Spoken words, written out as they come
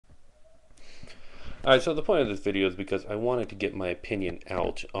Alright, so the point of this video is because I wanted to get my opinion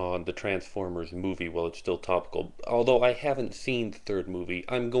out on the Transformers movie while it's still topical. Although I haven't seen the third movie,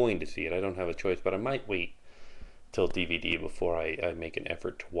 I'm going to see it. I don't have a choice, but I might wait till DVD before I make an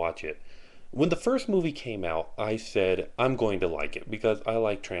effort to watch it. When the first movie came out, I said I'm going to like it because I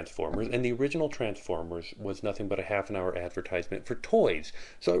like Transformers, and the original Transformers was nothing but a half an hour advertisement for toys.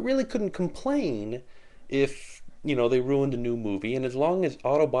 So I really couldn't complain if, they ruined a new movie, and as long as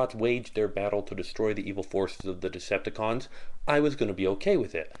Autobots waged their battle to destroy the evil forces of the Decepticons, I was going to be okay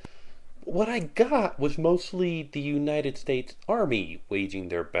with it. What I got was mostly the United States Army waging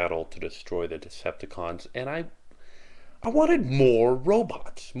their battle to destroy the Decepticons, and I wanted more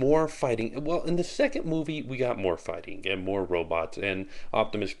robots, more fighting. Well, in the second movie, we got more fighting and more robots, and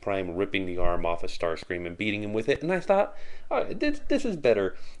Optimus Prime ripping the arm off of Starscream and beating him with it. And I thought, all right, this is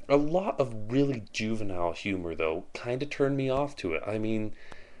better. A lot of really juvenile humor, though, kind of turned me off to it. I mean,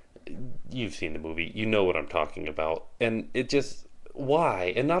 you've seen the movie, you know what I'm talking about. And it just,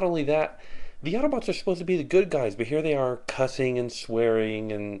 why? And not only that, the Autobots are supposed to be the good guys, but here they are cussing and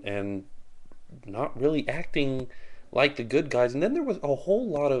swearing and not really acting like the good guys. And then there was a whole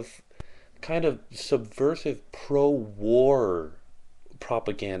lot of kind of subversive pro-war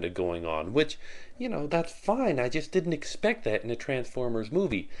propaganda going on, which, that's fine. I just didn't expect that in a Transformers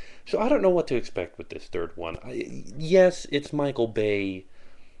movie. So I don't know what to expect with this third one. Yes, it's Michael Bay,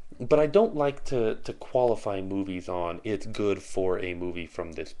 but I don't like to qualify movies on it's good for a movie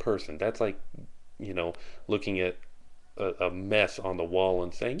from this person. That's like, looking at a mess on the wall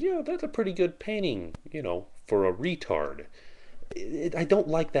and saying, yeah, that's a pretty good painting, for a retard. I don't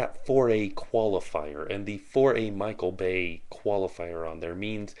like that for a qualifier, and the for a Michael Bay qualifier on there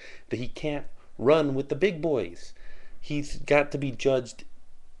means that he can't run with the big boys. He's got to be judged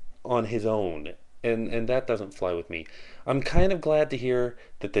on his own, and that doesn't fly with me. I'm kind of glad to hear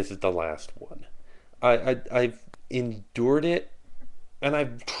that this is the last one. I've endured it, and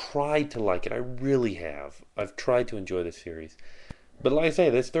I've tried to like it. I really have. I've tried to enjoy the series. But like I say,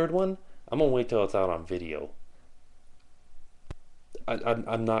 this third one, I'm gonna wait till it's out on video.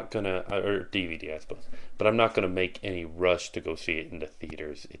 I'm not gonna, or DVD, I suppose, but I'm not gonna make any rush to go see it in the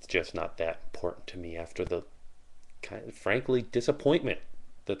theaters. It's just not that important to me after the kind of, frankly, disappointment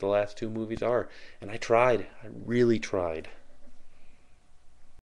that the last two movies are. And I tried. I really tried.